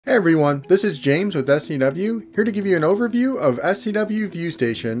Hey everyone, this is James with SCW, here to give you an overview of SCW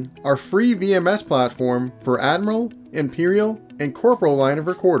Viewstation, our free VMS platform for Admiral, Imperial, and Corporal line of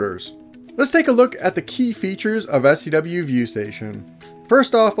recorders. Let's take a look at the key features of SCW Viewstation.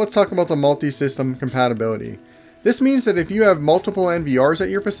 First off, let's talk about the multi-system compatibility. This means that if you have multiple NVRs at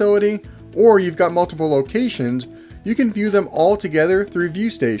your facility, or you've got multiple locations, you can view them all together through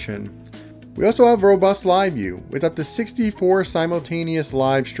Viewstation. We also have robust live view with up to 64 simultaneous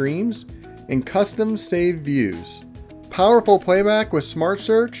live streams and custom saved views. Powerful playback with smart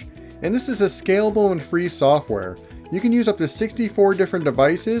search, and this is a scalable and free software. You can use up to 64 different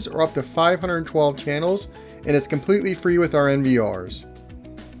devices or up to 512 channels, and it's completely free with our NVRs.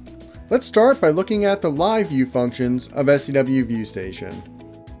 Let's start by looking at the live view functions of SCW Viewstation.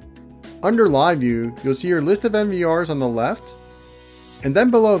 Under live view, you'll see your list of NVRs on the left. And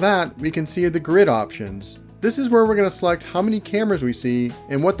then below that, we can see the grid options. This is where we're going to select how many cameras we see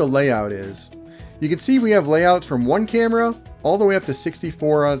and what the layout is. You can see we have layouts from one camera all the way up to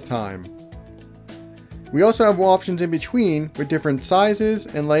 64 at a time. We also have options in between with different sizes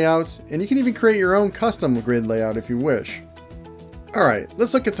and layouts, and you can even create your own custom grid layout if you wish. Alright,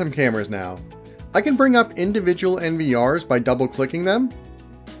 let's look at some cameras now. I can bring up individual NVRs by double clicking them.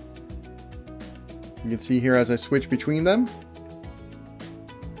 You can see here as I switch between them.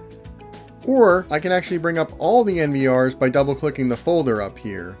 Or I can actually bring up all the NVRs by double clicking the folder up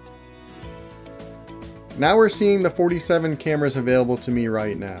here. Now we're seeing the 47 cameras available to me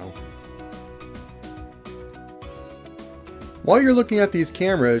right now. While you're looking at these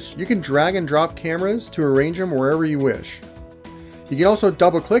cameras, you can drag and drop cameras to arrange them wherever you wish. You can also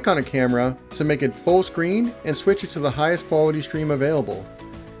double click on a camera to make it full screen and switch it to the highest quality stream available.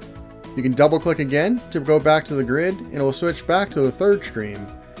 You can double click again to go back to the grid and it will switch back to the third stream.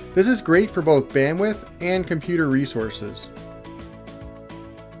 This is great for both bandwidth and computer resources.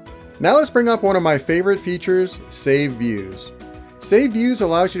 Now let's bring up one of my favorite features, Save Views. Save Views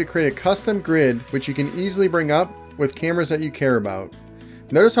allows you to create a custom grid which you can easily bring up with cameras that you care about.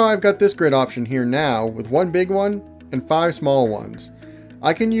 Notice how I've got this grid option here now with one big one and 5 small ones.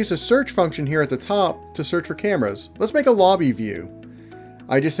 I can use a search function here at the top to search for cameras. Let's make a lobby view.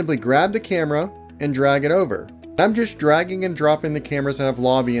 I just simply grab the camera and drag it over. I'm just dragging and dropping the cameras that have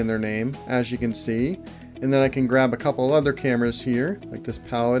lobby in their name, as you can see. And then I can grab a couple other cameras here, like this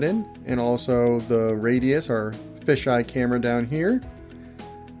Paladin, and also the Radius or fisheye camera down here.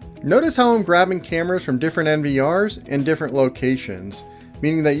 Notice how I'm grabbing cameras from different NVRs and different locations,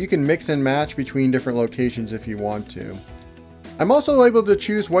 meaning that you can mix and match between different locations if you want to. I'm also able to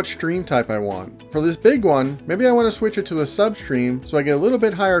choose what stream type I want. For this big one, maybe I want to switch it to the substream so I get a little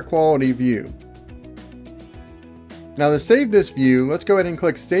bit higher quality view. Now to save this view, let's go ahead and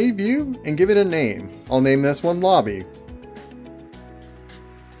click Save View and give it a name. I'll name this one Lobby.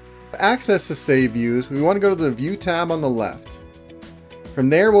 To access the Save Views, we want to go to the View tab on the left. From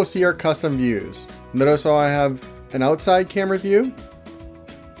there we'll see our custom views. Notice how I have an outside camera view,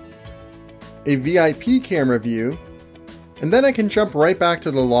 a VIP camera view, and then I can jump right back to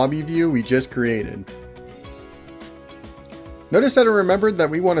the lobby view we just created. Notice that it remembered that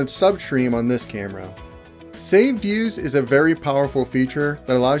we wanted substream on this camera. Save Views is a very powerful feature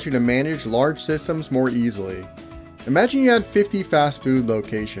that allows you to manage large systems more easily. Imagine you had 50 fast food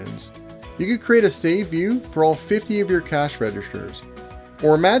locations. You could create a save view for all 50 of your cash registers.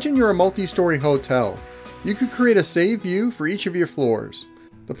 Or imagine you're a multi-story hotel. You could create a save view for each of your floors.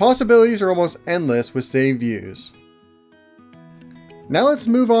 The possibilities are almost endless with save views. Now let's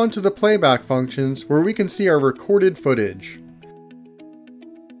move on to the playback functions where we can see our recorded footage.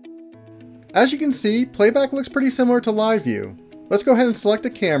 As you can see, playback looks pretty similar to live view. Let's go ahead and select a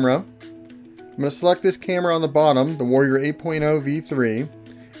camera. I'm going to select this camera on the bottom, the Warrior 8.0 V3,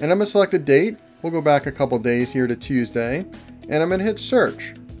 and I'm going to select a date. We'll go back a couple days here to Tuesday, and I'm going to hit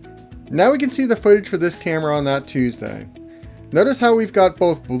search. Now we can see the footage for this camera on that Tuesday. Notice how we've got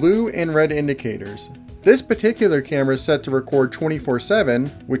both blue and red indicators. This particular camera is set to record 24/7,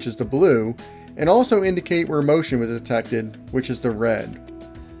 which is the blue, and also indicate where motion was detected, which is the red.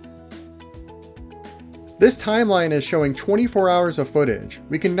 This timeline is showing 24 hours of footage.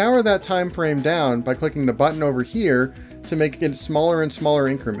 We can narrow that time frame down by clicking the button over here to make it smaller and smaller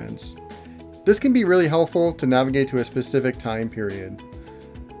increments. This can be really helpful to navigate to a specific time period.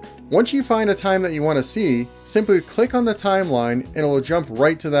 Once you find a time that you want to see, simply click on the timeline and it will jump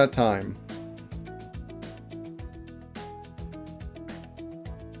right to that time.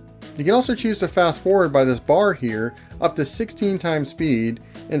 You can also choose to fast forward by this bar here up to 16 times speed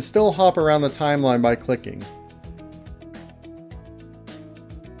and still hop around the timeline by clicking.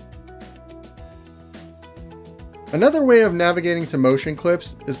 Another way of navigating to motion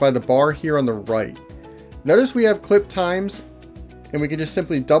clips is by the bar here on the right. Notice we have clip times, and we can just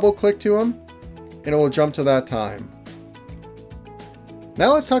simply double click to them and it will jump to that time.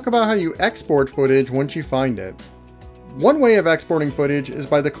 Now let's talk about how you export footage once you find it. One way of exporting footage is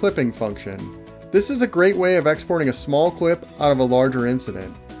by the clipping function. This is a great way of exporting a small clip out of a larger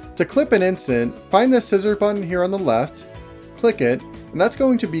incident. To clip an incident, find the scissors button here on the left, click it, and that's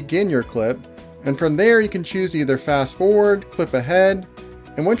going to begin your clip. And from there you can choose to either fast forward, clip ahead,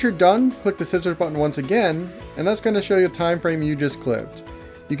 and once you're done, click the scissors button once again, and that's going to show you the time frame you just clipped.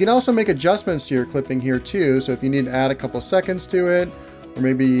 You can also make adjustments to your clipping here too, so if you need to add a couple seconds to it, or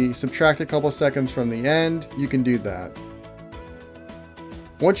maybe subtract a couple seconds from the end, you can do that.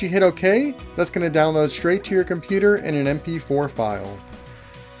 Once you hit OK, that's going to download straight to your computer in an MP4 file.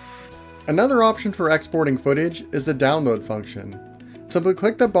 Another option for exporting footage is the download function. Simply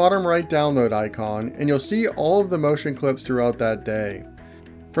click the bottom right download icon and you'll see all of the motion clips throughout that day.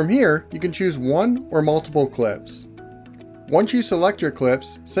 From here, you can choose one or multiple clips. Once you select your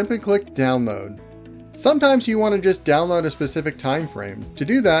clips, simply click download. Sometimes you want to just download a specific time frame. To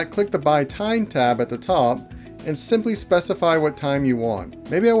do that, click the By Time tab at the top and simply specify what time you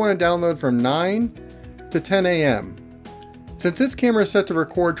want. Maybe I want to download from 9 to 10 a.m. Since this camera is set to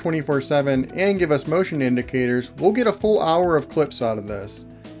record 24/7 and give us motion indicators, we'll get a full hour of clips out of this.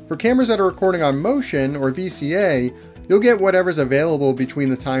 For cameras that are recording on motion or VCA, you'll get whatever's available between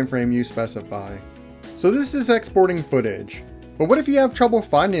the time frame you specify. So this is exporting footage. But what if you have trouble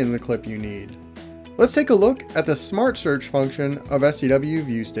finding the clip you need? Let's take a look at the Smart Search function of SCW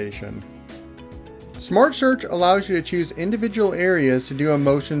Viewstation. Smart Search allows you to choose individual areas to do a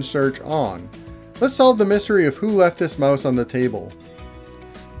motion search on. Let's solve the mystery of who left this mouse on the table.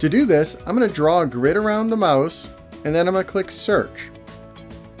 To do this, I'm going to draw a grid around the mouse, and then I'm going to click Search.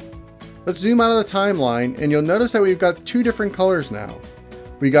 Let's zoom out of the timeline, and you'll notice that we've got two different colors now.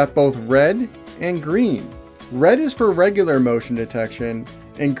 We got both red and green. Red is for regular motion detection,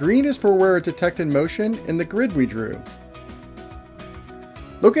 and green is for where it detected motion in the grid we drew.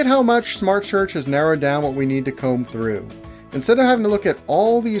 Look at how much Smart Search has narrowed down what we need to comb through. Instead of having to look at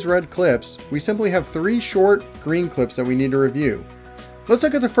all these red clips, we simply have 3 short green clips that we need to review. Let's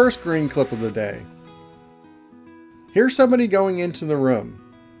look at the first green clip of the day. Here's somebody going into the room.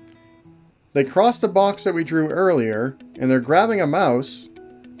 They crossed the box that we drew earlier, and they're grabbing a mouse.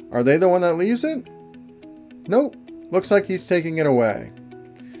 Are they the one that leaves it? Nope, looks like he's taking it away.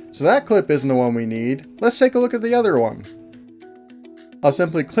 So that clip isn't the one we need. Let's take a look at the other one. I'll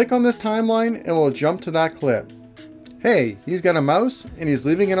simply click on this timeline and we'll jump to that clip. Hey, he's got a mouse and he's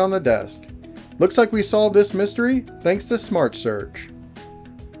leaving it on the desk. Looks like we solved this mystery thanks to Smart Search.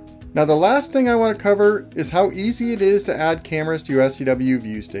 Now the last thing I want to cover is how easy it is to add cameras to SCW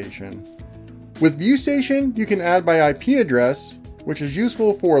Viewstation. With Viewstation, you can add by IP address, which is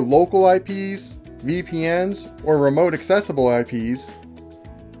useful for local IPs, VPNs, or remote accessible IPs.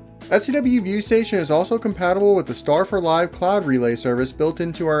 SCW Viewstation is also compatible with the Star4Live Cloud Relay service built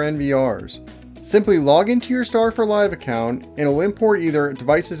into our NVRs. Simply log into your Star4Live account and it'll import either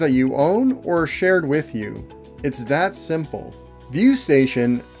devices that you own or are shared with you. It's that simple.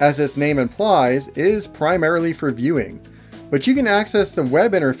 Viewstation, as its name implies, is primarily for viewing, but you can access the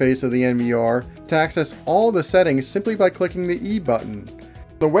web interface of the NVR to access all the settings simply by clicking the E button.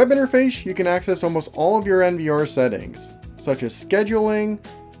 The web interface, you can access almost all of your NVR settings, such as scheduling,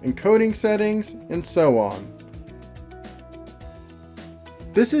 encoding settings, and so on.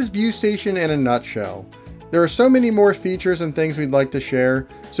 This is Viewstation in a nutshell. There are so many more features and things we'd like to share,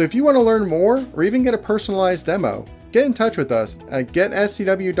 so if you want to learn more or even get a personalized demo, get in touch with us at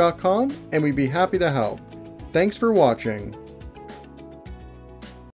getscw.com and we'd be happy to help. Thanks for watching.